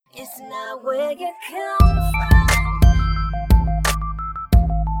not where you come from. I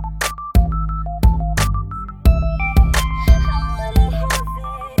wouldn't have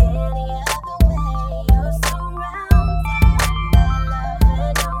it any other way. You're surrounded by love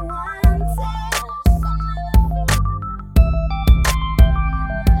and unwanted. So never feel alone. You're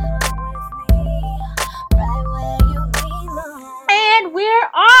with me, right where you belong. And we're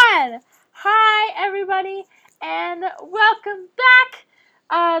on! Hi, everybody, and welcome back!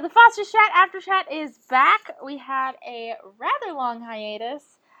 The Foster Chat After Chat is back. We had a rather long hiatus.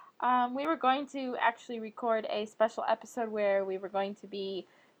 We were going to actually record a special episode where we were going to be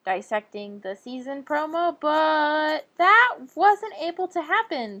dissecting the season promo, but that wasn't able to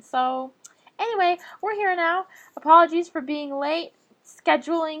happen. So, anyway, we're here now. Apologies for being late.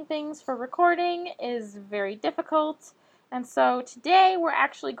 Scheduling things for recording is very difficult. And so today we're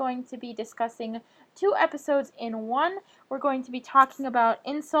actually going to be discussing two episodes in one. We're going to be talking about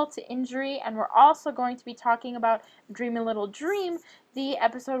Insult to Injury, and we're also going to be talking about Dream a Little Dream, the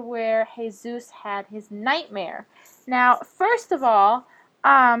episode where Jesus had his nightmare. Now, first of all,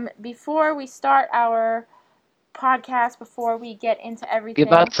 before we start our podcast, before we get into everything...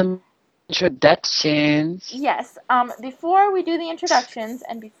 Give out some introductions. Yes. Before we do the introductions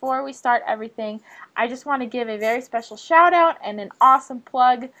and before we start everything, I just want to give a very special shout out and an awesome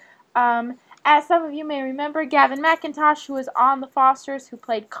plug. As some of you may remember, Gavin McIntosh, who is on The Fosters, who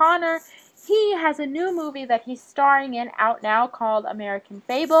played Connor, he has a new movie that he's starring in out now called American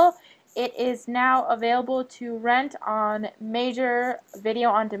Fable. It is now available to rent on major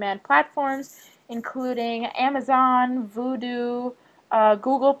video-on-demand platforms, including Amazon, Vudu,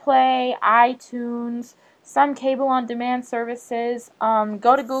 Google Play, iTunes, some cable on demand services.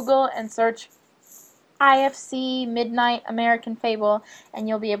 Go to Google and search IFC Midnight American Fable, and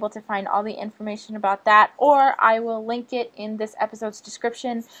you'll be able to find all the information about that, or I will link it in this episode's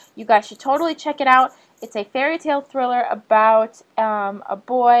description. You guys should totally check it out. It's a fairy tale thriller about a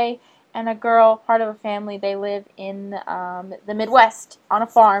boy and a girl, part of a family. They live in the Midwest on a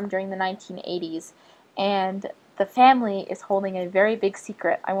farm during the 1980s, and the family is holding a very big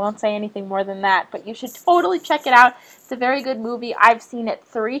secret. I won't say anything more than that, but you should totally check it out. It's a very good movie. I've seen it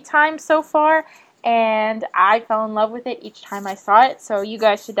 3 times so far, and I fell in love with it each time I saw it, so you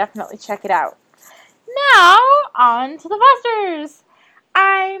guys should definitely check it out. Now, on to the Fosters!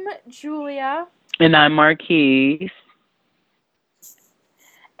 I'm Julia. And I'm Marquise.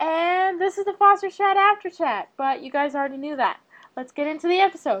 And this is the Foster Chat After Chat, but you guys already knew that. Let's get into the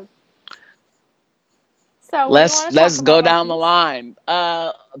episode. So let's go down the line.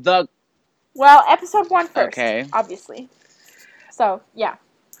 Well, episode 1 first, okay. Obviously. So, yeah.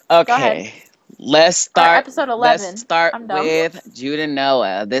 Okay. Let's start. Episode 11. Let's start with Jude and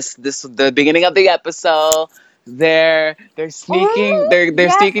Noah. This the beginning of the episode. They're sneaking. They're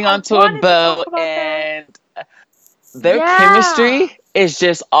sneaking onto a boat, and their chemistry is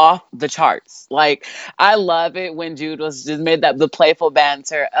just off the charts. Like, I love it when Jude was just made the playful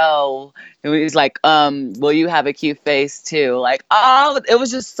banter. Oh, he's like, will you have a cute face too? Like, oh, it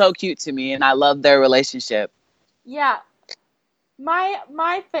was just so cute to me, and I love their relationship. Yeah.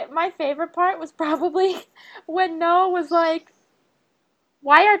 My favorite part was probably when Noah was like,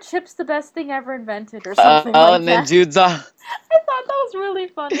 why are chips the best thing ever invented, or something like that. And then Jude's on. I thought that was really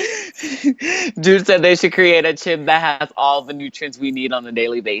funny. Jude said they should create a chip that has all the nutrients we need on a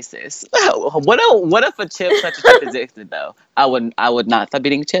daily basis. What if such a chip existed, though? I would not stop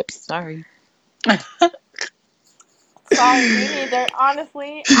eating chips. Sorry. Sorry, me neither.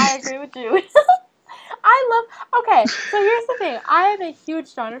 Honestly, I agree with you. Okay, so here's the thing. I am a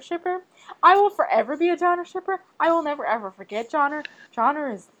huge Johnner shipper. I will forever be a Johnner shipper. I will never ever forget Johnner.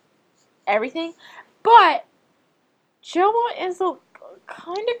 Johnner is everything. But Joa is kind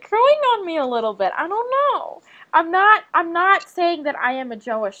of growing on me a little bit. I don't know. I'm not saying that I am a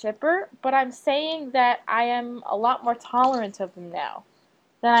Joa shipper, but I'm saying that I am a lot more tolerant of them now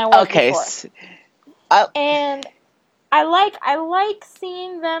than I was before. And I like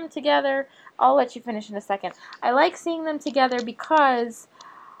seeing them together. I'll let you finish in a second. I like seeing them together because,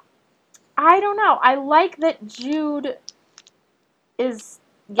 I don't know, I like that Jude is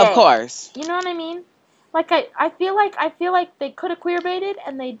gay. Of course. You know what I mean? Like, I feel like they could have queer-baited,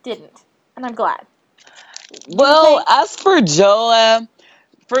 and they didn't. And I'm glad. Well, as for Joa,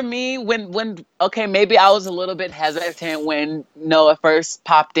 for me, maybe I was a little bit hesitant when Noah first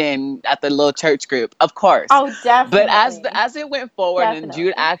popped in at the little church group. Of course. Oh, definitely. But as it went forward, and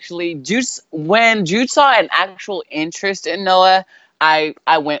when Jude saw an actual interest in Noah, I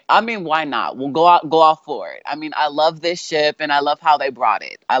went, I mean, why not? We'll go off for it. I mean, I love this ship, and I love how they brought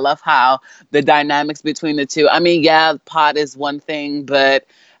it. I love how the dynamics between the two. I mean, yeah, pot is one thing, but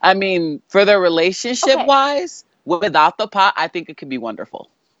I mean, for the relationship Okay. wise, without the pot, I think it could be wonderful.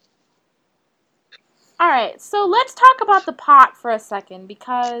 All right, so let's talk about the pot for a second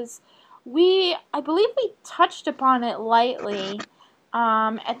because I believe we touched upon it lightly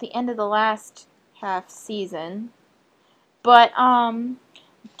at the end of the last half season. But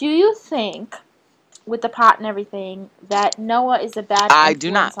do you think, with the pot and everything, that Noah is a bad I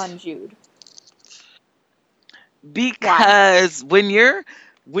do influence not. on Jude? Why? Because when you're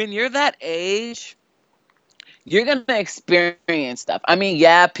that age, you're gonna experience stuff. I mean,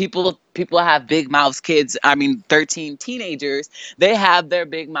 yeah, people have big mouths, kids. I mean, 13 teenagers, they have their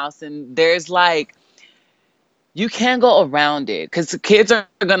big mouths, and there's like you can't go around it because the kids are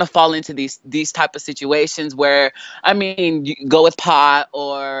gonna fall into these type of situations where, I mean, you go with pot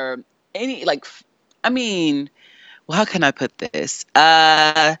or any like, I mean, well, how can I put this?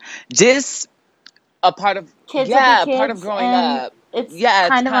 Just a part of, Kids will be yeah, part of kids, growing and up. it's Yeah,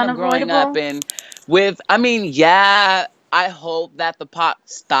 it's kind of kind of growing up, unavoidable. and with, I mean, yeah, I hope that the pot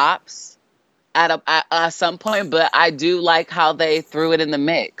stops at some point, but I do like how they threw it in the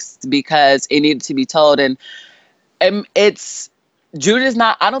mix because it needed to be told, and it's Jude is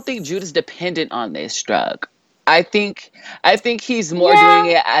not. I don't think Jude is dependent on this drug. I think I think he's more doing Yeah,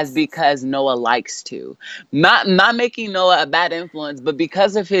 it as because Noah likes to, not making Noah a bad influence, but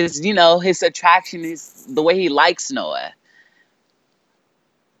because of his, his attraction, his the way he likes Noah.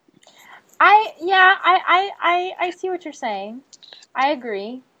 I see what you're saying. I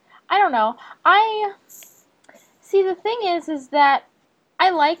agree. I don't know. I see the thing is that I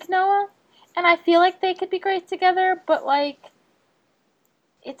like Noah and I feel like they could be great together, but like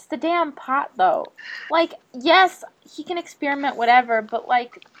it's the damn pot though. Like yes, he can experiment whatever, but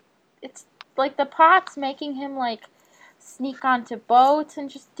like it's like the pot's making him like sneak onto boats and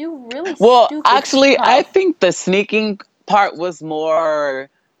just do really Well, stupid actually, I stuff. think the sneaking part was more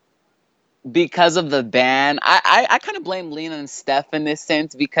because of the ban. I kind of blame Lena and Steph in this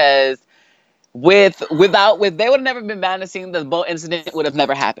sense because with they would have never been banned. Seeing the boat incident would have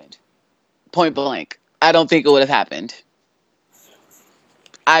never happened. Point blank. I don't think it would have happened.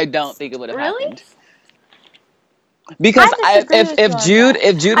 I don't think it would have Really? happened because I disagree with you on that.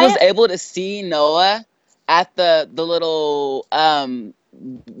 If Jude was I able to see Noah at the little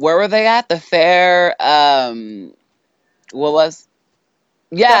where were they at the fair, what was,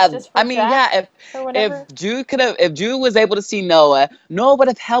 yeah, Justice I for mean, yeah, Jack or whatever. if Jude was able to see Noah, Noah would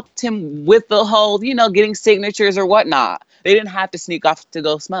have helped him with the whole, getting signatures or whatnot. They didn't have to sneak off to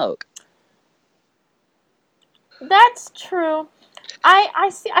go smoke. That's true. I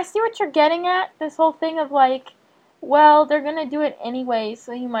see what you're getting at. This whole thing of like, well, they're gonna do it anyway,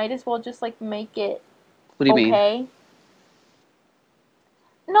 so you might as well just like make it What do you mean? okay.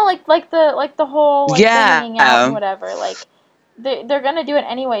 No, like the whole like the Yeah. hanging out and whatever. Like they're gonna do it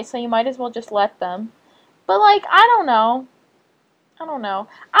anyway, so you might as well just let them. But like I don't know. I don't know.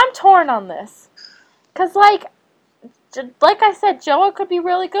 I'm torn on this. Cause like I said, Joa could be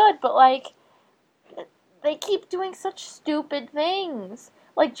really good, but like they keep doing such stupid things.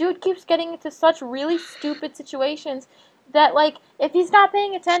 Like Jude keeps getting into such really stupid situations that like if he's not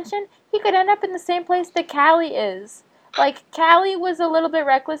paying attention, he could end up in the same place that Callie is. Like Callie was a little bit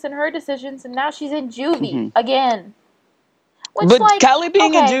reckless in her decisions and now she's in juvie Hmm. again. Which But like Kelly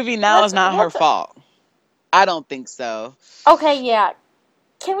being in okay, juvie now is not her let's fault. I don't think so. okay, yeah.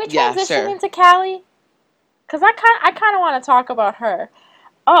 Can we Yeah, transition sure. into Callie? Cuz I kind of want to talk about her.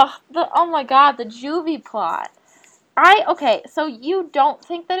 Oh my god, the juvie plot. Okay, so you don't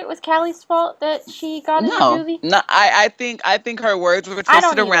think that it was Callie's fault that she got into No, juvie? no. I think her words were I twisted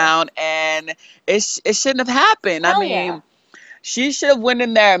don't either. around, and it shouldn't have happened. I Hell yeah. mean, she should have went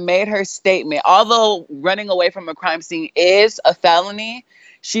in there and made her statement. Although running away from a crime scene is a felony,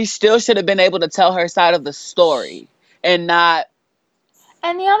 she still should have been able to tell her side of the story and not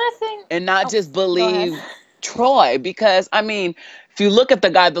And the other thing, and not oh, just go ahead. believe Troy. Because I mean, if you look at the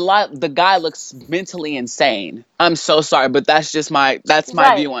guy, the guy looks mentally insane. I'm so sorry, but that's my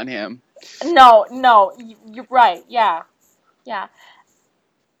Right. view on him. No, no, you're right. Yeah, yeah.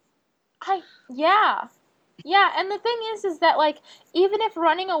 Yeah, yeah. And the thing is that like, even if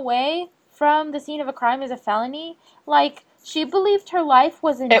running away from the scene of a crime is a felony, like she believed her life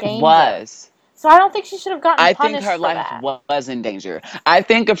was in It danger. was. So I don't think she should have gotten I think her punished for life that. was in danger. I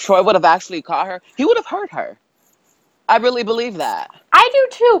think if Troy would have actually caught her, he would have hurt her. I really believe that. I do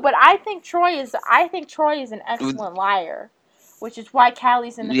too, but I think Troy is an excellent liar, which is why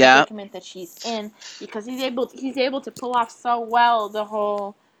Callie's in the Yeah, predicament that she's in because he's able to pull off so well the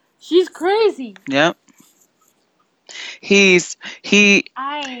whole she's crazy. yeah. He.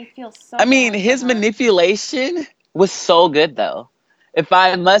 I feel so I mean, bad for his her. manipulation was so good though. if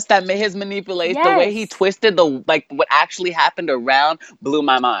I must admit, his manipulation, the way he Yes. twisted the like what actually happened around blew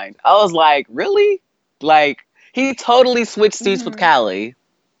my mind. I was like, really? Like he totally switched seats with Mhm. Callie.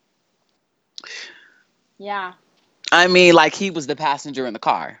 Yeah. I mean, like he was the passenger in the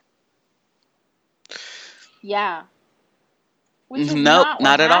car. Yeah. Which is Nope, not what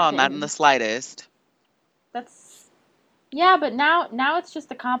not at all. Not in the happened. slightest. That's Yeah, but now it's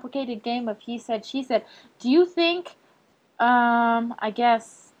just a complicated game of he said, she said. Do you think I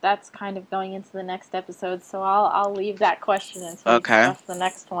guess that's kind of going into the next episode, so I'll leave that question until we Okay. discuss the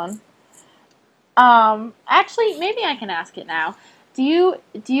next one. Actually, maybe I can ask it now. Do you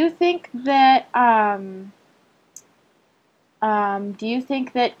think that do you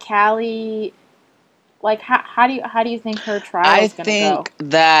think that Callie, like, how do you think her trial I is gonna go? think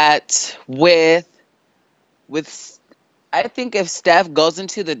that with I think if Steph goes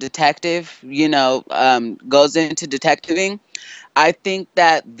into the detective, goes into detectiving, I think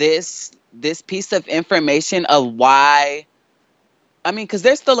that this piece of information of why, I mean, because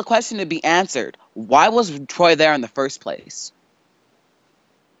there's still a question to be answered. Why was Troy there in the first place?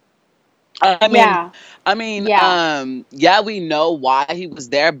 I mean, Yeah, yeah. yeah, we know why he was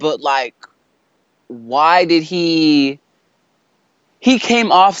there, but like, why did he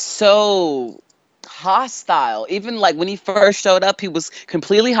came off so hostile. Even like when he first showed up, he was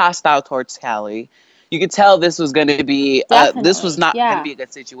completely hostile towards Callie. You could tell this was Definitely. not going to Yeah, be a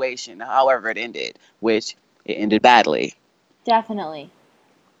good situation. However, it ended, which it ended badly. definitely.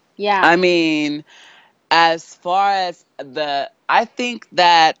 Yeah. I mean, as far as I think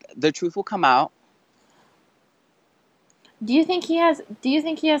that the truth will come out. Do you think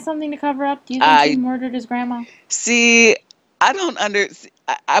he has something to cover up? Do you think he I murdered his grandma? see. I don't under.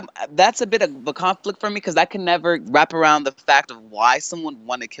 That's a bit of a conflict for me because I can never wrap around the fact of why someone would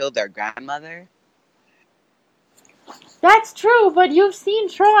want to kill their grandmother. That's true, but you've seen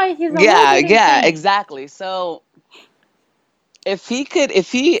Troy. He's a little Yeah, bit yeah, insane. exactly. So if he could,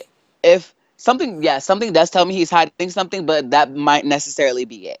 if something, yeah, something does tell me he's hiding something, but that might necessarily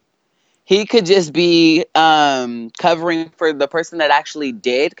be it. He could just be covering for the person that actually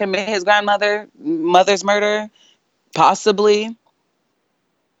did commit his mother's murder, possibly.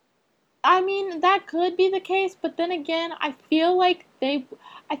 I mean, that could be the case, but then again, I feel like if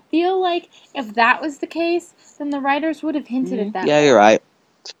that was the case, then the writers would have hinted Hmm. at that Yeah, you're more. right.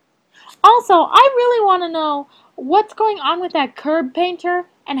 Also, I really want to know what's going on with that curb painter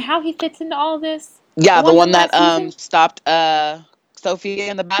and how he fits into all of this. The Yeah, the one from one that last season? stopped Sophia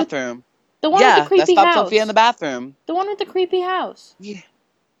in the With bathroom. the one with the Yeah, that creepy stopped Sophia in the house. bathroom. The one with the creepy house. Yeah.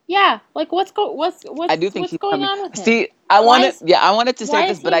 Yeah, like I do think what's he's going coming. on with him? See, Why is I wanted to say why this,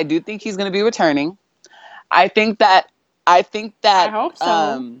 is but I he do think he's going to be returning. I think that I think I that hope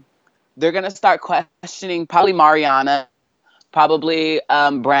so. they're going to start questioning probably Mariana, probably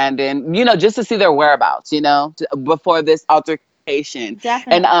Brandon, just to see their whereabouts, before this altercation. And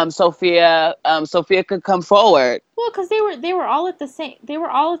Definitely. Sophia could come forward. Well, because they were all at the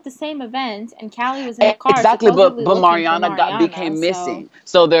same event, and Callie was in the car Exactly, supposedly but looking for Mariana Mariana. became So missing.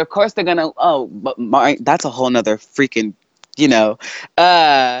 So they're of course they're gonna but that's a whole nother freaking you know.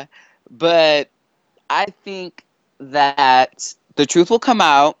 Uh but I think that the truth will come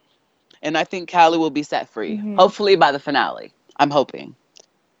out, and I think Callie will be set free. hmm Hopefully by the finale. I'm hoping.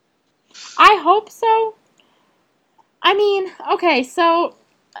 I hope so. I mean, okay, so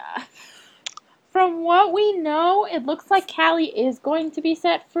uh, from what we know, it looks like Callie is going to be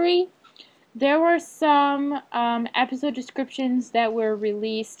set free. There were some episode descriptions that were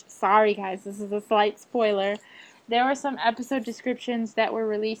released. Sorry, guys, this is a slight spoiler. There were some episode descriptions that were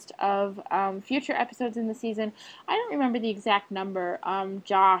released of future episodes in the season. I don't remember the exact number.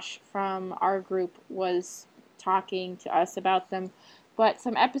 Josh from our group was talking to us about them. But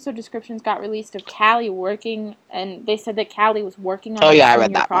some episode descriptions got released of Callie working, and they said that Callie was working on Oh like a yeah, I read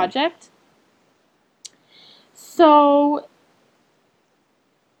senior that one. project. So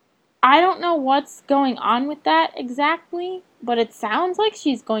I don't know what's going on with that exactly, but it sounds like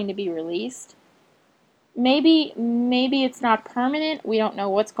she's going to be released. Maybe it's not permanent. We don't know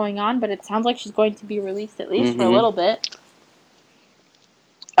what's going on, but it sounds like she's going to be released at least for a Hmm. little bit.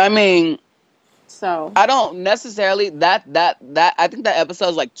 I mean, So, I don't necessarily that I think that episode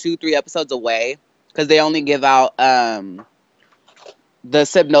is like 2-3 episodes away because they only give out the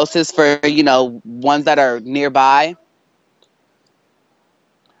hypnosis for ones that are nearby.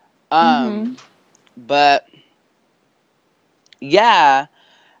 mhm. Um, but yeah,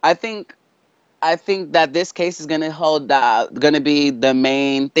 I think I think that this case is gonna be the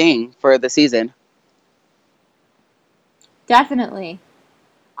main thing for the season. Definitely.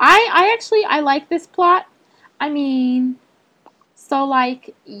 I like this plot. I mean, So,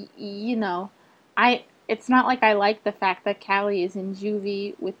 like, you know, it's not like I like the fact that Callie is in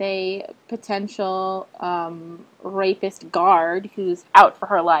juvie with a potential rapist guard who's out for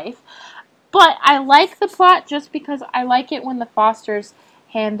her life. But I like the plot just because I like it when the Fosters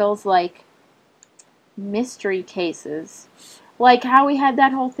handles, like, mystery cases. Like how we had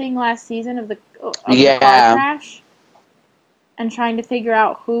that whole thing last season of the car Yeah. crash and trying to figure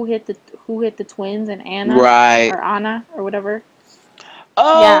out who hit the twins and Right. Anna or whatever.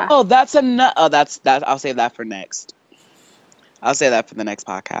 Oh, Yeah. that's enough. Oh, that's that. I'll save that for next. I'll say that for the next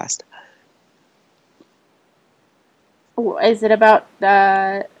podcast. Is it about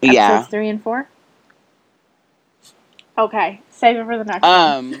Yeah. episodes 3 and 4? Okay, save it for the next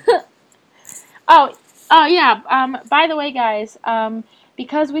one. Oh yeah. By the way, guys,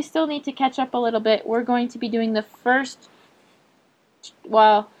 because we still need to catch up a little bit, we're going to be doing the first.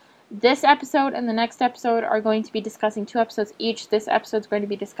 Well, this episode and the next episode are going to be discussing 2 episodes each. This episode is going to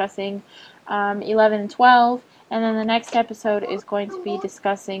be discussing 11 and 12, and then the next episode is going to be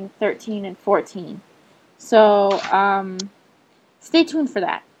discussing 13 and 14. So, stay tuned for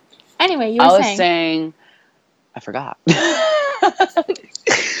that. Anyway, you were I was saying. saying, I forgot.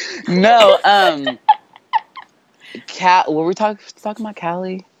 No, were we talking about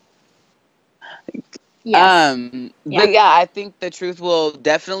Callie? Yes. But yeah, I think the truth will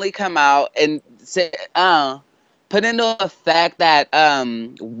definitely come out and say, put into effect that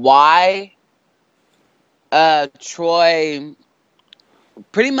why Troy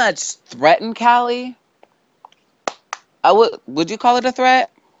pretty much threatened Callie. Would you call it a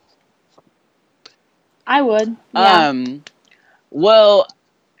threat? I would. Yeah. Well,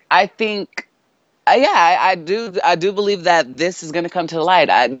 I think I do believe that this is going to come to the light.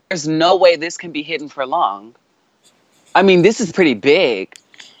 There's no way this can be hidden for long. I mean, this is pretty big.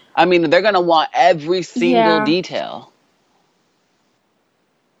 I mean, they're going to want every single detail.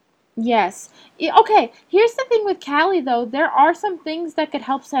 Yes. Okay, here's the thing with Callie, though. There are some things that could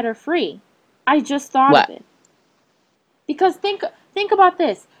help set her free. I just thought What? of it. Because think about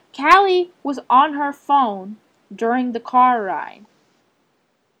this. Callie was on her phone during the car ride.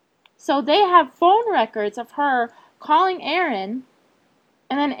 So they have phone records of her calling Aaron,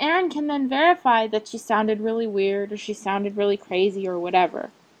 and then Aaron can then verify that she sounded really weird or she sounded really crazy or whatever.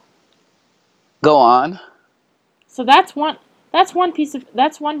 Go on. So that's one piece of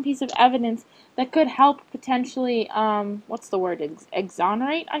evidence that could help potentially what's the word?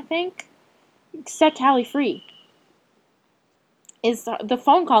 Exonerate, I think. Set Callie free. Is the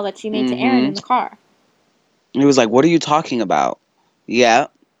phone call that she made to Aaron in the car. He was like, "What are you talking about?" Yeah.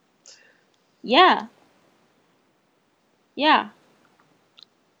 Yeah. Yeah.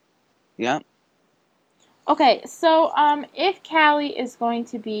 Yeah. Okay, so if Callie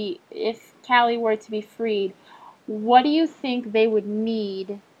were to be freed, what do you think they would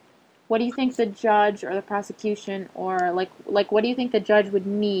need? What do you think the judge or the prosecution or like what do you think the judge would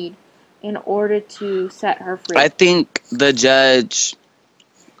need in order to set her free? I think the judge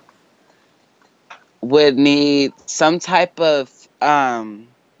would need some type of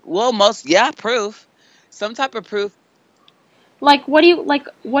proof. Some type of proof. Like what do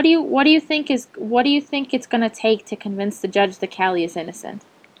you think it's going to take to convince the judge that Callie is innocent?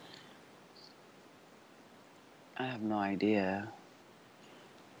 I have no idea.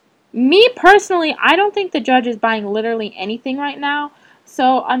 Me personally, I don't think the judge is buying literally anything right now.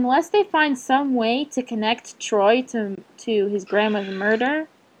 So unless they find some way to connect Troy to his grandma's murder,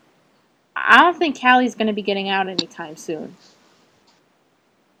 I don't think Callie's going to be getting out anytime soon.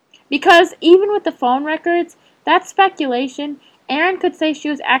 Because even with the phone records, that's speculation. Aaron could say she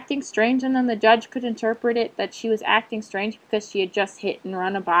was acting strange, and then the judge could interpret it that she was acting strange because she had just hit and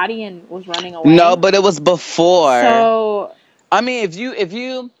run a body and was running away. No, but it was before. So, I mean, if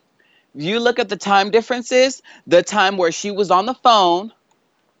you look at the time differences, the time where she was on the phone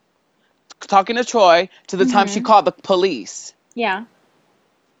talking to Troy to the time she called the police. Yeah.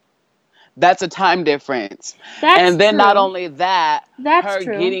 That's a time difference. That's then true. Not only that, That's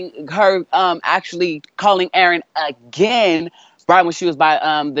true. Actually calling Aaron again right when she was by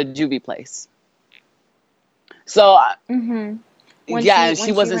the juvie place. So and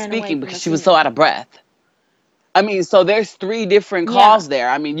she wasn't speaking because she was so out of breath. I mean, so there's 3 different calls there.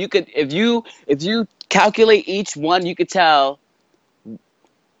 I mean, you could if you calculate each one, you could tell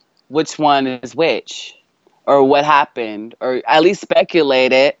which one is which. Or what happened, or at least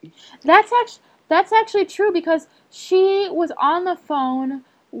speculate it. That's actually true because she was on the phone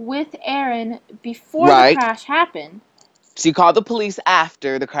with Aaron before the crash happened. She called the police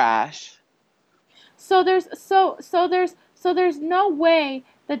after the crash. So there's no way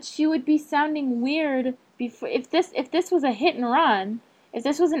that she would be sounding weird before if this was a hit and run, if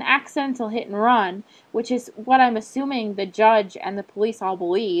this was an accidental hit and run, which is what I'm assuming the judge and the police all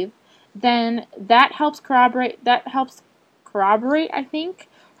believe, then that helps corroborate, I think,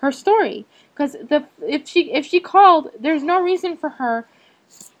 her story. Because if she called, there's no reason for her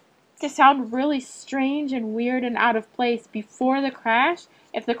to sound really strange and weird and out of place before the crash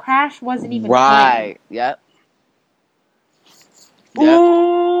if the crash wasn't even planned. Right. Yep. Yep.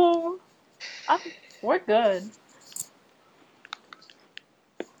 Ooh, we're good.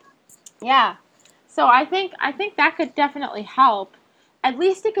 Yeah. So I think that could definitely help. At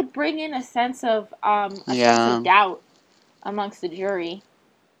least it could bring in a sense Yeah. of doubt amongst the jury.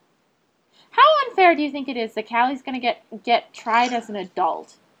 How unfair do you think it is that Callie's gonna get tried as an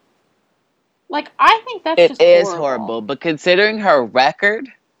adult? Like, I think that's It just is horrible. horrible, but considering her record,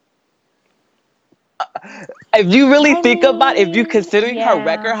 if you really I think about it, if you mean, considering her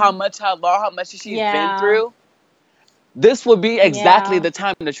record, yeah, how much she's been yeah, through, this would be exactly yeah. the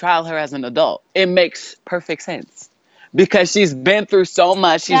time to trial her as an adult. It makes perfect sense because she's been through so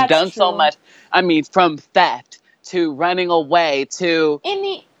much, she's That's done so true. much. I mean, from theft to running away to In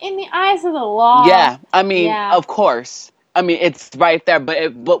the eyes of the law, yeah. I mean, yeah. of course. I mean, it's right there,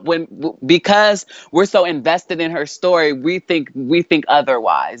 but because we're so invested in her story, we think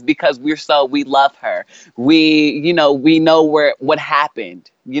otherwise because we love her. We know where what happened.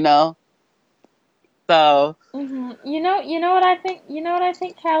 So You know what I think? You know what I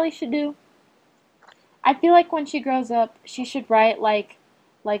think Callie should do? I feel like when she grows up, she should write like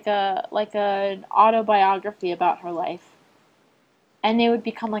an autobiography about her life, and it would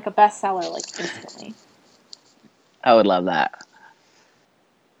become like a bestseller like instantly. I would love that.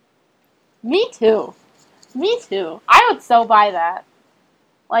 Me too. Me too. I would so buy that.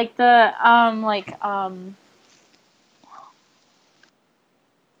 Like the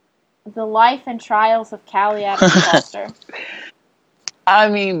life and trials of Callie Adams Foster. I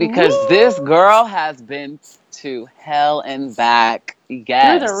mean, because this Woo! girl has been to hell and back.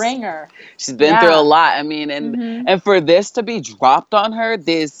 Through the Yes. ringer. She's been through a Yeah. lot. I mean, and Mhm. and for this to be dropped on her,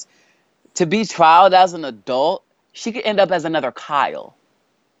 this to be trialed as an adult, she could end up as another Kyle.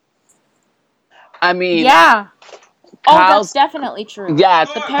 I mean, Yeah. Oh, that's Kyle's definitely true. yeah,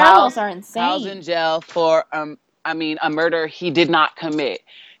 The parallels Kyle's are Kyle's in insane. jail for a murder he did not commit.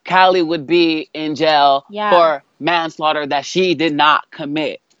 Kylie would be in jail Yeah. for manslaughter that she did not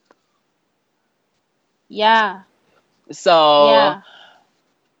commit. Yeah. So Yeah.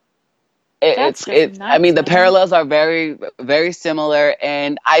 it, That's it's just it. I nuts, mean, the man. parallels are very very similar,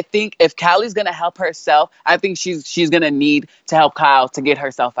 and I think if Callie's gonna help herself, I think she's gonna need to help Kyle to get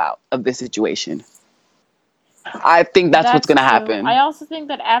herself out of this situation. I think that's what's That's gonna true. happen. I also think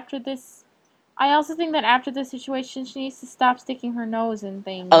that after this situation, she needs to stop sticking her nose in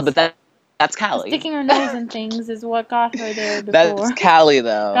Oh, but things. that's Cause Callie. sticking her nose in things is what got her there That's before. Callie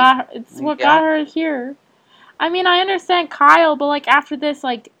though. It's what Yeah. got her here. I mean, I understand Kyle, but like after this,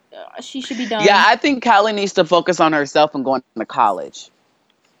 she should be Yeah, done. I think Callie needs to focus on herself and going to college.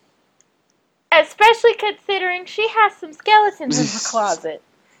 Especially considering she has some skeletons in her closet.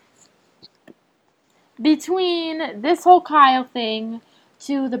 Between this whole Kyle thing,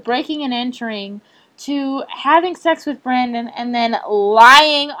 to the breaking and entering, to having sex with Brandon, and then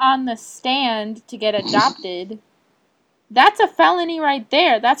lying on the stand to get adopted, that's a felony right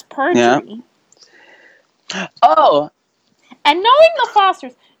there. That's Yeah. perjury. Oh, And knowing the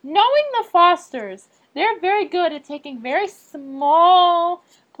Fosters, they're very good at taking very small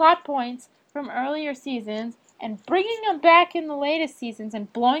plot points from earlier seasons and bringing them back in the latest seasons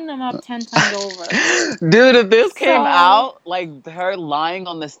and blowing them up 10 times over. dude, if this came So, out like her lying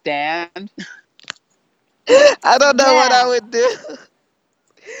on the stand, I don't know what I yeah. would do.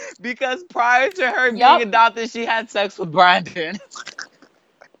 Because prior to her being Yup. adopted, she had sex with Brandon.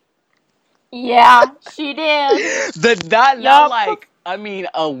 Yeah, she did. Not Yup. like I mean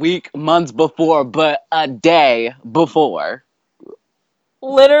a week, months before, but a day before.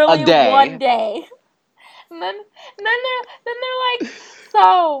 A Literally one day. day. And then they're like,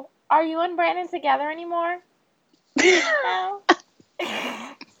 so, are you and Brandon together anymore? No.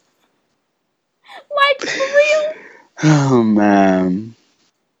 Like, for real? Oh man.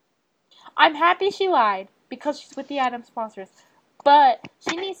 I'm happy she lied because she's with the Adams Fosters. But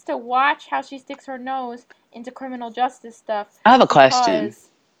she needs to watch how she sticks her nose into criminal justice stuff I have a question. because,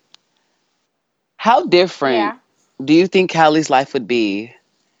 How different yeah. do you think Callie's life would be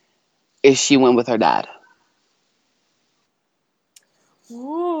if she went with her dad?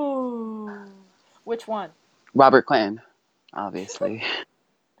 Ooh. Which one? Robert Clan, obviously.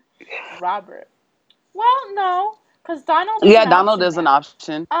 Robert. Well, no, because Donald is Yeah, an Donald option is an now.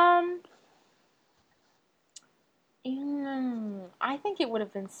 option. Um, I think it would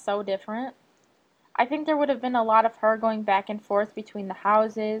have been so different. I think there would have been a lot of her going back and forth between the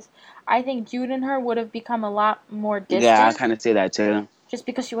houses. I think Jude and her would have become a lot more Yeah, I distant kind of see that too. just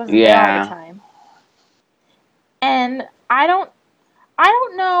because she wasn't there all the Yeah. time. And I don't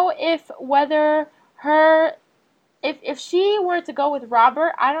know if whether her if she were to go with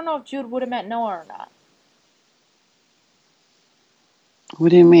Robert, I don't know if Jude would have met Noah or not.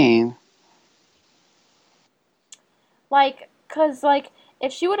 What do you mean? Like, cause like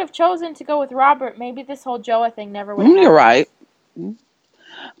if she would have chosen to go with Robert, maybe this whole Joa thing never would have You're happened. right.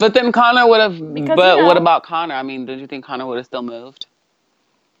 But then Connor would have. Because But what about Connor? I mean, don't you think Connor would have still moved?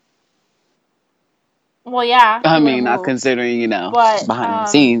 well, yeah, I he would have mean, not moved, considering but behind the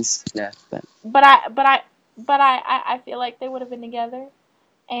scenes. Yeah. But. but I feel like they would have been together,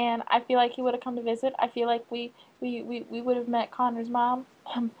 and I feel like he would have come to visit. I feel like we would have met Connor's mom,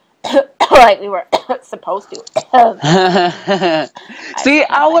 like we were supposed to. I See, said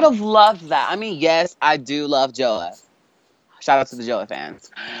I would nothing. have loved that. I mean, yes, I do love Joa. Shout out to the Joa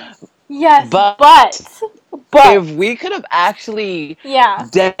fans. Yes, But but if we could have actually yeah,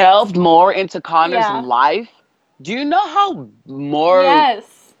 delved more into Connor's yeah, life, do you know how more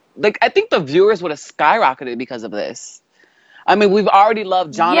yes, like I think the viewers would have skyrocketed because of this. I mean, we've already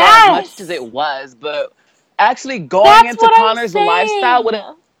loved Johnner as much as yes. it was, but actually going That's into what I'm Connor's lifestyle saying. would have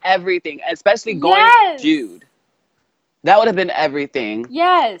everything, especially going with Yes, Jude. That would have been everything.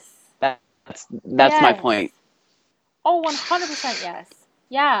 yes, That's my yes. point. Oh, 100% yes.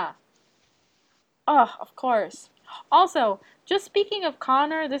 Yeah. Oh, of course. Also, just speaking of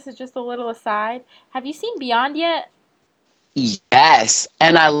Connor, this is just a little aside. Have you seen Beyond yet? Yes,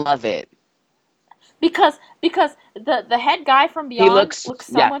 and I love it. Because the head guy from He Beyond looks, looks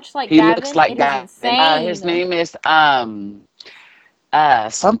so yeah, much like he looks Gavin. like It is Gavin. His insane. name is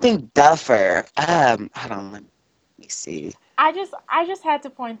something Duffer. Hold on, let me see. I just had to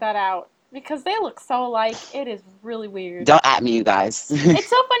point that out because they look so alike. It is really weird. Don't at me, you guys. It's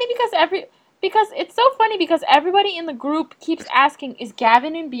so funny because everybody in the group keeps asking, "Is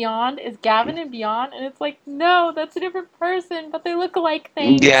Gavin in Beyond? Is Gavin in Beyond?" And it's like, no, that's a different person, but they look alike.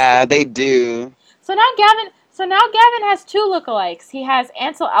 Thanks. Yeah, they do. So now Gavin has two lookalikes. He has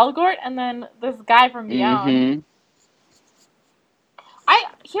Ansel Elgort and then this guy from Beyond. Mm-hmm. I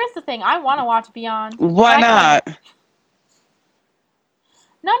Here's the thing. I want to watch Beyond, but Why I can't. not?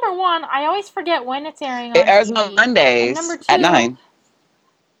 Number one, I always forget when it's airing It on airs on TV, and number Mondays at two, 9.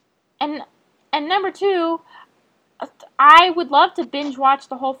 and and number two, I would love to binge watch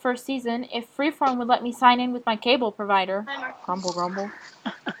the whole first season if Freeform would let me sign in with my cable provider. Grumble, grumble.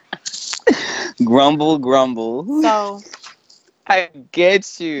 Grumble, grumble. So, I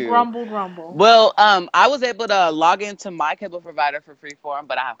get you. grumble, grumble. Well, I was able to log into my cable provider for Freeform,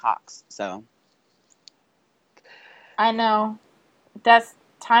 but I have Cox, so. I know. That's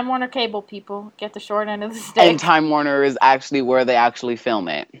Time Warner Cable people. Get the short end of the And stick. Time Warner is actually where they actually film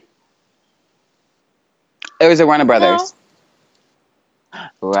it. Or is it Warner Brothers? No,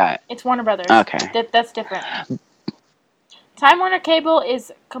 Right. it's Warner Brothers. Okay. That's different. Time Warner Cable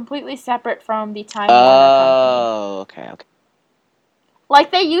is completely separate from the Time Warner company. Oh, okay.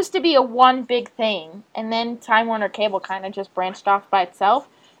 Like they used to be a one big thing, and then Time Warner Cable kind of just branched off by itself,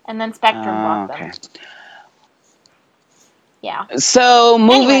 and then Spectrum bought them. Okay. Yeah. So,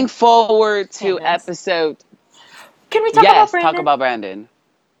 moving Anyway, forward to tangents. episode. Can we talk about Yes, Brandon? talk about Brandon.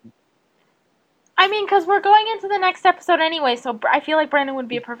 I mean, because we're going into the next episode anyway, so I feel like Brandon would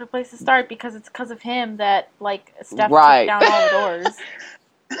be a perfect place to start because it's because of him that, like, Steph Right. took down all the doors.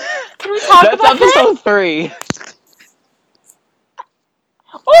 Can we talk That's about that? episode 3.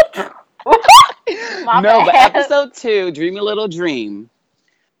 My No, but bad. episode 2, Dream a Little Dream.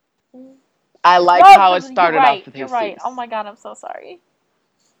 I like No, how it started you're right, off with You're Jesus. right. Oh my god, I'm so sorry.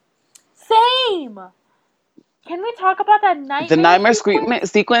 Same! Can we talk about that nightmare The nightmare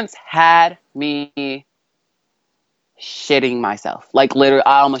sequence? sequence had me shitting myself. Like literally,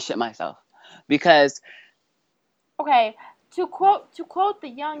 I almost shit myself because Okay, to quote the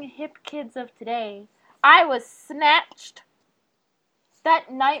young hip kids of today, I was snatched.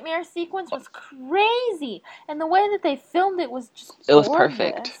 That nightmare sequence was crazy, and the way that they filmed it was just it was gorgeous.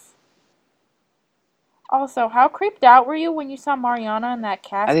 perfect. Also, how creeped out were you when you saw Mariana in that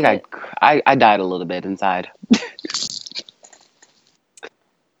I casket? think I died a little bit inside.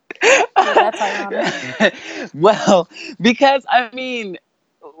 Well, that's ironic. Well, because I mean,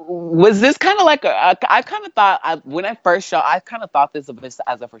 was this kind of like I kind of thought when I first saw, I kind of thought this of this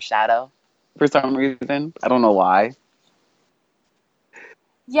as a foreshadow for some reason. I don't know why.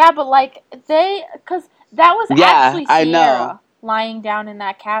 Yeah, but like because that was Yeah, actually I know. Sierra lying down in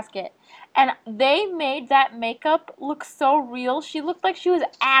that casket, And they made that makeup look so real. She looked like she was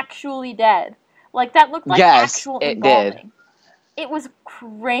actually dead. Like, that looked like Yes, actual it did. embalming. It was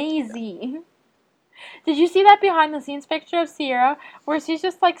crazy. Did you see that behind the scenes picture of Sierra where she's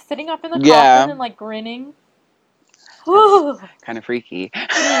just like sitting up in the coffin Yeah, and like grinning? that's kind of freaky.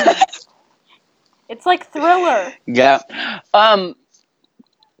 It's like Thriller. Yeah.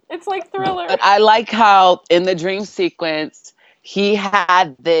 It's like But Thriller. I like how in the dream sequence he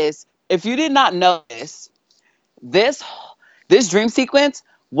had this. If you did not know this this dream sequence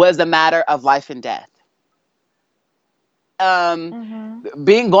was a matter of life and death. Um, Mhm.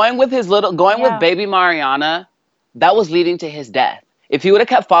 going with Yeah. baby Mariana, that was leading to his death. If he would have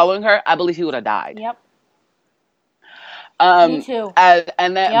kept following her, I believe he would have died. Yep. Me too.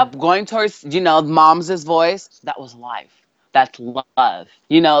 And then Yep. going towards, mom's voice, that was life. That's love.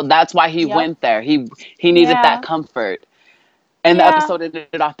 That's why he Yep. went there. He needed that Yeah. comfort. And the Yeah. episode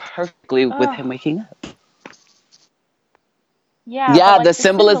ended off perfectly with him Ugh. waking up. Yeah, but Yeah, the like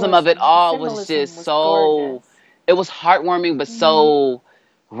symbolism of it the all was symbolism just was gorgeous. so, it was heartwarming, but Mhm. so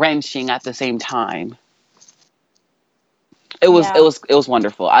wrenching at the same time. Yeah. It was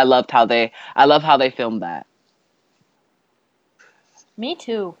wonderful. I love how they filmed that. Me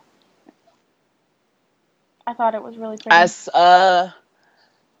too. I thought it was really pretty. As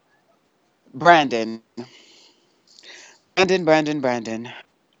Brandon. Brandon.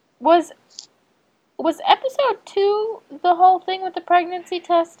 Was episode 2 the whole thing with the pregnancy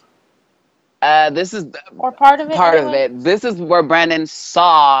test? This is Or part of it part of anyway? it. This is where Brandon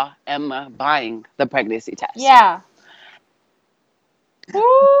saw Emma buying the pregnancy test. Yeah. Woo!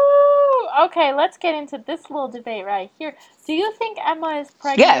 Okay, let's get into this little debate right here. Do you think Emma is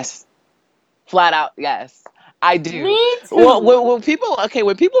pregnant? Yes. Flat out, yes. I do. Me Well, too. when people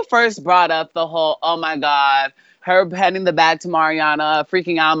first brought up the whole, oh my God, her handing the bag to Mariana,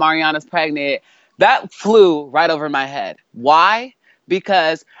 freaking out, Mariana's pregnant, that flew right over my head. Why?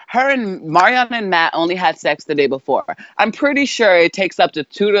 Because her and Mariana and Matt only had sex the day before. I'm pretty sure it takes up to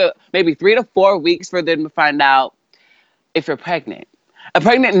 3 to 4 weeks for them to find out if you're pregnant.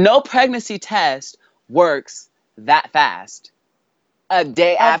 No pregnancy test works that fast. A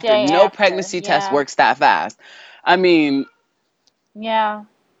day A after, day no after. pregnancy test Yeah. works that fast. I mean, Yeah.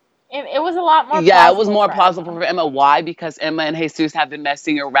 It was a lot more yeah, it was plausible more for plausible Emma. for Emma. Why? Because Emma and Jesus have been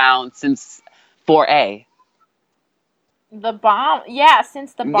messing around since 4A. The bomb. Yeah,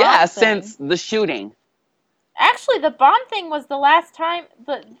 since the Yeah, bomb thing. since the shooting. Actually, the bomb thing was the last time.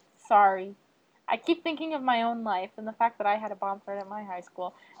 Sorry, I keep thinking of my own life and the fact that I had a bomb threat at my high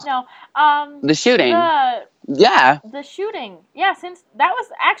school. No, The shooting. the Yeah. the shooting. Yeah, since that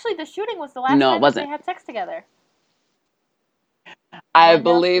was actually the shooting was the last No, it time that they wasn't. had sex together. I When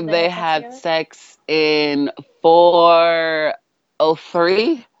else did believe they they have sex had together? sex in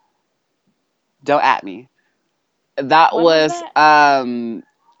 403. Don't at me. That When was was that?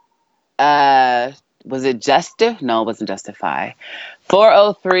 uh was it Justif? No, it wasn't Justify.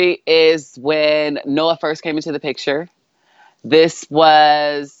 403 is when Noah first came into the picture. This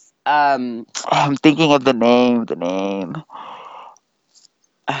was I'm thinking of the name.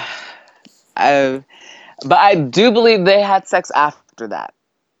 I, but I do believe they had sex after that.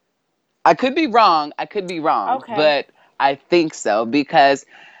 I could be wrong. Okay. But I think so because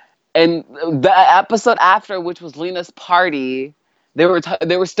in the episode after, which was Lena's party, they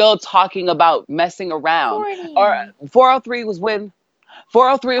were still talking about messing around. Or Courtney. 403 was when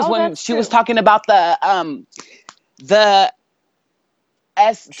 403 was Oh, when that's she was true. talking about the the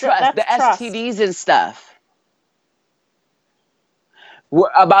That's trust. STDs and stuff.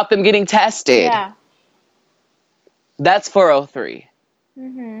 About them getting tested. Yeah. That's 403.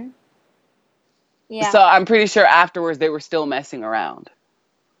 Mhm. Yeah. So I'm pretty sure afterwards they were still messing around.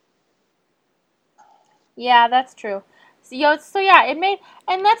 Yeah, that's true. So yeah, it made,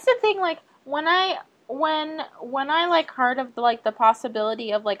 and that's the thing. Like when I like heard of the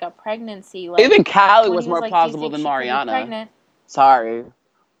possibility of like a pregnancy, like Even Callie when was he was more like, "Do you plausible think than she could be Mariana. pregnant?" Sorry.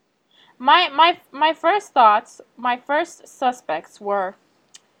 My first thoughts, my first suspects were,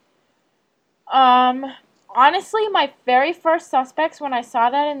 um, honestly, my very first suspects when I saw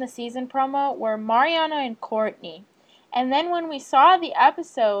that in the season promo were Mariana and Courtney, and then when we saw the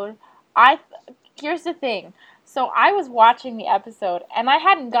episode, here's the thing. So I was watching the episode and I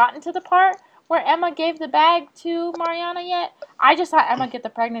hadn't gotten to the part where Emma gave the bag to Mariana yet. I just saw Emma get the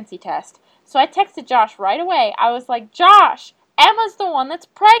pregnancy test. So I texted Josh right away. I was like, Josh, Emma's the one that's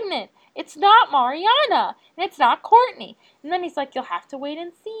pregnant. It's not Mariana. And it's not Courtney. And then he's like, you'll have to wait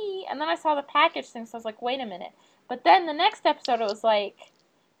and see. And then I saw the package thing, so I was like, wait a minute. But then the next episode, it was like,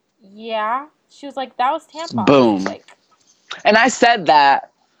 yeah. She was like, that was tampons. I was Boom. like, And I said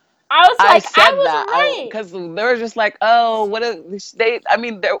that. I was I like, I said was that right. because they were just like, oh, what is they? I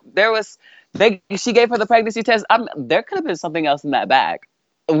mean, there was she gave her the pregnancy test. There could have been something else in that bag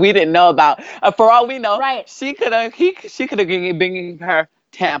we didn't know about. For all we know, Right. she could have been bringing her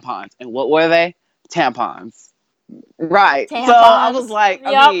tampons, and what were they? Tampons. Right. So I was Tampons. like,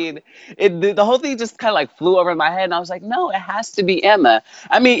 I Yep. mean, the whole thing just kind of like flew over my head, and I was like, no, it has to be Emma.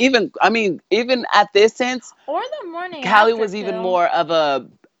 Even at this sense, Or the morning Callie after was even pill. more of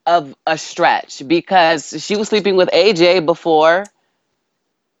a stretch because she was sleeping with AJ before.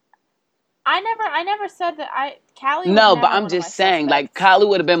 I never said that Callie was No, but never I'm one of my just saying, like suspects. Callie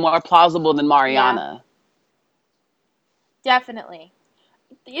would have been more plausible than Yeah, Mariana. definitely.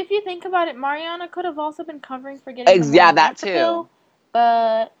 If you think about it, Mariana could have also been covering for getting the Yeah, morning that after too. pill,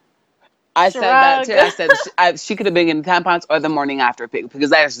 but I said that shrug. too. I said she could have been getting tampons or the morning after pill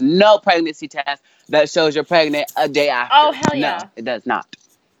because there's no pregnancy test that shows you're pregnant a day Oh, after. hell No, yeah. it does not.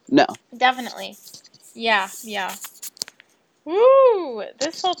 No. Definitely. Yeah, yeah. Woo!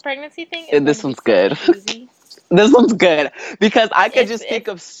 This whole pregnancy thing is going This to be one's such a good. doozy. This one's good because I could It's just think it's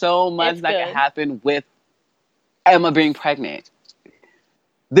of so much it's that could good. happen with Emma being pregnant.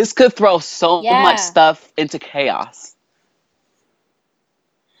 This could throw so much Yeah. stuff into chaos.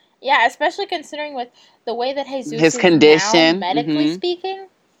 Yeah, especially considering with the way that Jesus His is now, condition. medically speaking.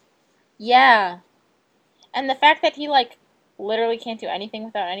 Yeah. And the fact that he, like, literally can't do anything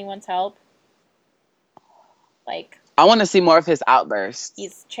without anyone's help. Like, I want to see more of his outbursts.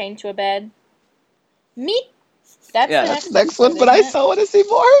 he's chained to a bed. Me? That's Yeah, the that's the next next episode, one, but isn't I it? so want to see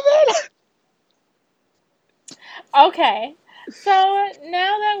more of it. Okay. So,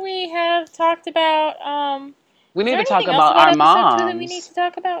 now that we have talked about, We is need there to talk anything else about about our episode 2 that we need moms. to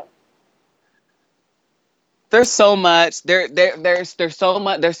talk about? There's so much. There's so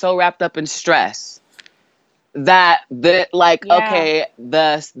much. They're so wrapped up in stress that like Yeah. okay,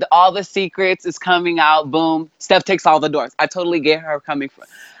 the all the secrets is coming out. Boom, Steph takes all the doors. I totally get her coming from.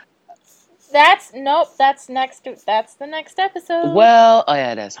 Nope, that's the next episode. Well, oh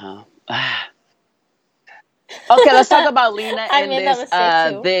yeah, it is, huh? Okay, let's talk about Lena I and made that mistake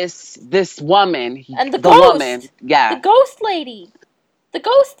too. this woman, And the the woman. ghost! The Yeah, ghost lady! The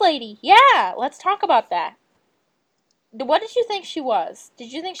ghost lady! Yeah, let's talk about that. What did you think she was?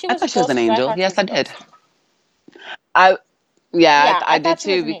 Did you think she I was a thought she was ghost? an Because I angel. thought she Yes, was I a did. ghost. I Yeah, Yeah, I I did thought she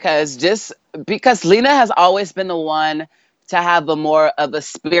was too an angel. because Lena has always been the one to have a more of a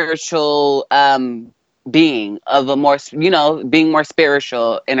spiritual being of a more being more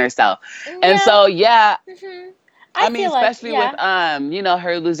spiritual in herself. And Yeah. so yeah, Mhm. I I mean feel like especially with yeah.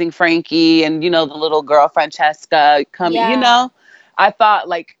 her losing Frankie and the little girl Francesca coming, Yeah. I thought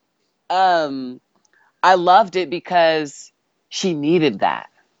like um I loved it because she needed that.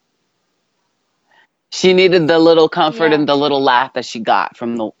 She needed the little comfort Yeah. and the little laugh that she got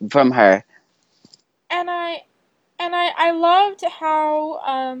from her. And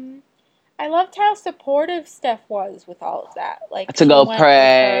I loved how supportive Steph was with all of that. Like To she go went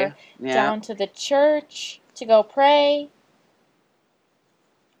with pray. her Yeah. down to the church to go pray.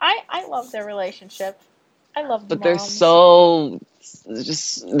 I love their relationship. I love the But they're moms. so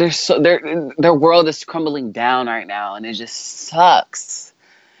just they're so their world is crumbling down right now and it just sucks.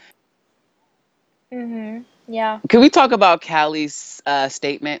 Mhm. Yeah. Can we talk about Callie's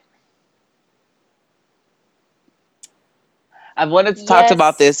statement? I've wanted to talk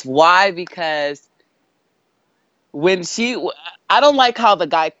about Yes. this. Why? Because when I don't like how the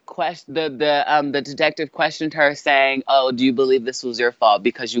guy the detective questioned her saying, "Oh, do you believe this was your fault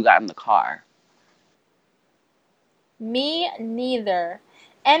because you got in the car?" Me neither.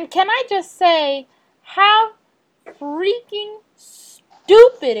 And can I just say how freaking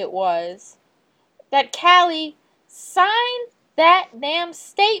stupid it was that Callie signed that damn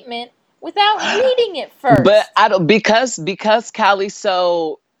statement without reading it But first. I don't because Callie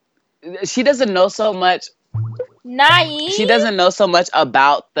so she doesn't know so much. She Naive? doesn't know so much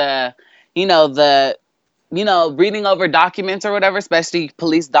about you know, the reading over documents or whatever, especially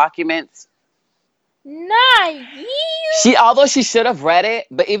police documents. Naive? Although she should have read it,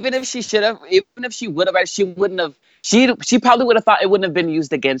 but even if she would have read it, she wouldn't have. She probably would have thought it wouldn't have been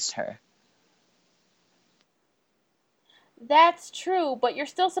used against her. That's true, but you're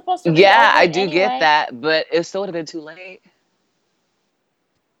still supposed to read Yeah, over I it do get anyway. that, but it still would have been too late.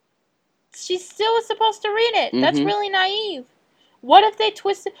 She still was supposed to read it. That's Mm-hmm. really naive. What if they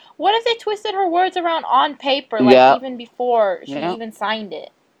twisted her words around on paper like Yep. even before she Yep. even signed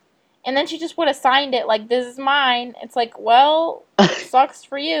it? And then she just would have signed it like this is mine. It's like, well, sucks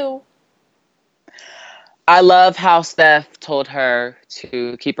for you. I love how Steph told her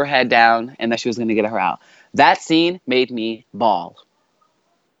to keep her head down and that she was going to get her out. That scene made me bawl.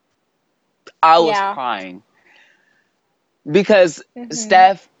 I was Yeah. crying. Because Mhm.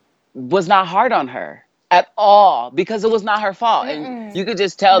 Steph was not hard on her at all. Because it was not her fault. And you could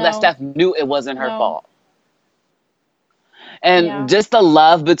just tell that No. Steph knew it wasn't her No. fault. And Yeah. just the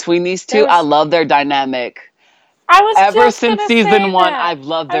love between these two, I love their dynamic. I was Ever just since gonna season say 1, that. I've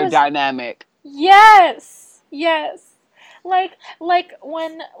loved their dynamic. Yes. Like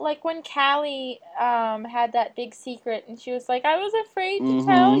when Callie had that big secret and she was like, I was afraid to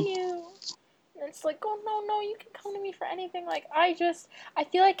tell you. And it's like, oh no, you can come to me for anything. Like I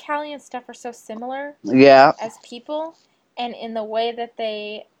feel like Callie and Steph are so similar. Yeah. As people, and in the way that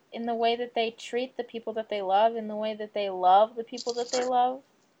they treat the people that they love, in the way that they love the people that they love.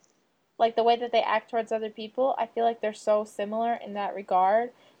 Like the way that they act towards other people, I feel like they're so similar in that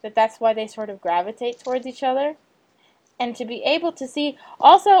regard that's why they sort of gravitate towards each other. And to be able to see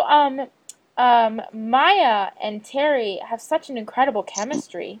also Maya and Terry have such an incredible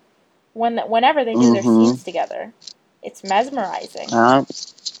chemistry whenever they do their scenes together. It's mesmerizing.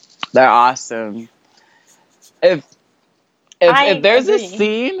 They're awesome. If there's a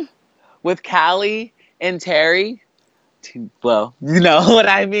scene with Callie and Terry, well, you know what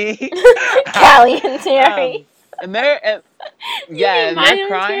I mean. Callie and Terry. And they're Maya they're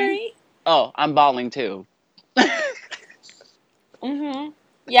crying. And Terry? Oh, I'm bawling too.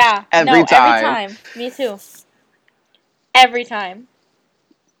 Yeah. Every time. Every time. Me too. Every time.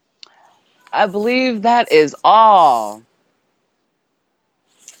 I believe that is all.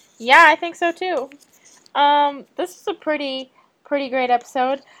 Yeah, I think so too. This is a pretty great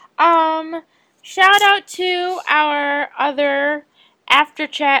episode. Shout out to our other After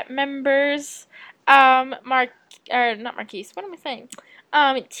Chat members, not Marquise. What am I saying?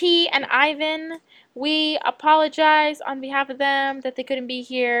 T and Ivan. We apologize on behalf of them that they couldn't be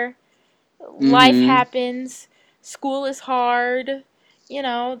here. Life happens. School is hard. You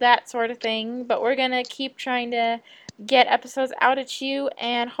know, that sort of thing. But we're gonna keep trying to get episodes out at you,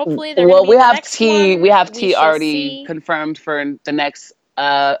 and hopefully they're gonna be the next one. We have T already confirmed for the next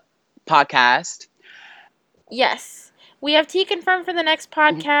podcast. Yes, we have T confirmed for the next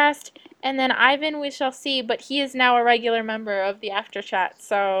podcast, and then Ivan we shall see, but he is now a regular member of the After Chat,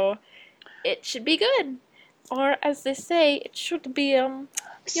 so it should be good. Or as they say, it should be what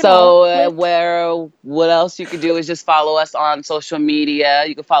else you could do is just follow us on social media.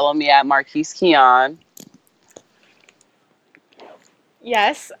 You can follow me at Marquise Keon.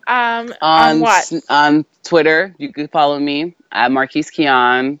 Yes. On what? On Twitter, you can follow me at Marquise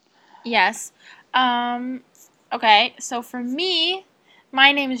Keon. Yes. Okay, so for me,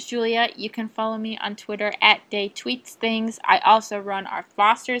 my name is Julia. You can follow me on Twitter at DayTweetsThings. I also run our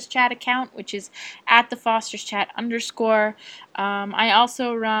Foster's Chat account, which is at the Foster's Chat _. I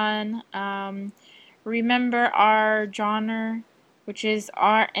also run Remember Our Genre, which is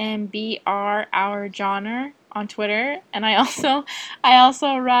RMBR Our Genre on Twitter, and I also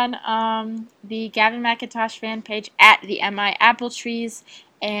run the Gavin McIntosh fan page at the MI Apple Trees,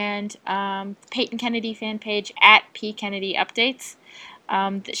 and Peyton Kennedy fan page at P Kennedy Updates.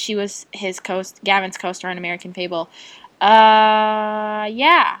 She was Gavin's co-star in American Fable.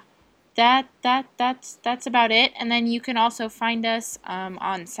 Yeah, that's about it. And then you can also find us on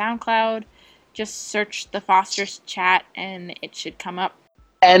SoundCloud. Just search the Foster's Chat, and it should come up.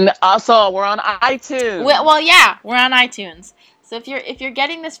 And also, we're on iTunes. Well, yeah, we're on iTunes. So if you're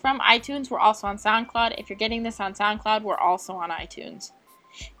getting this from iTunes, we're also on SoundCloud. If you're getting this on SoundCloud, we're also on iTunes.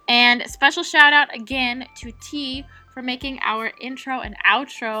 And special shout out again to T for making our intro and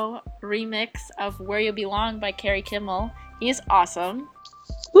outro remix of Where You Belong by Carrie Kimmel. He is awesome.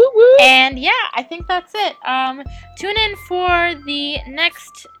 Woo woo. And yeah, I think that's it. Tune in for the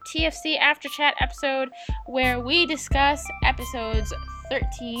next TFC After Chat episode where we discuss episodes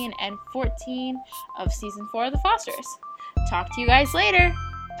 13 and 14 of season 4 of The Fosters. Talk to you guys later.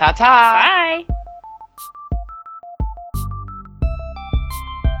 Ta-ta. Bye.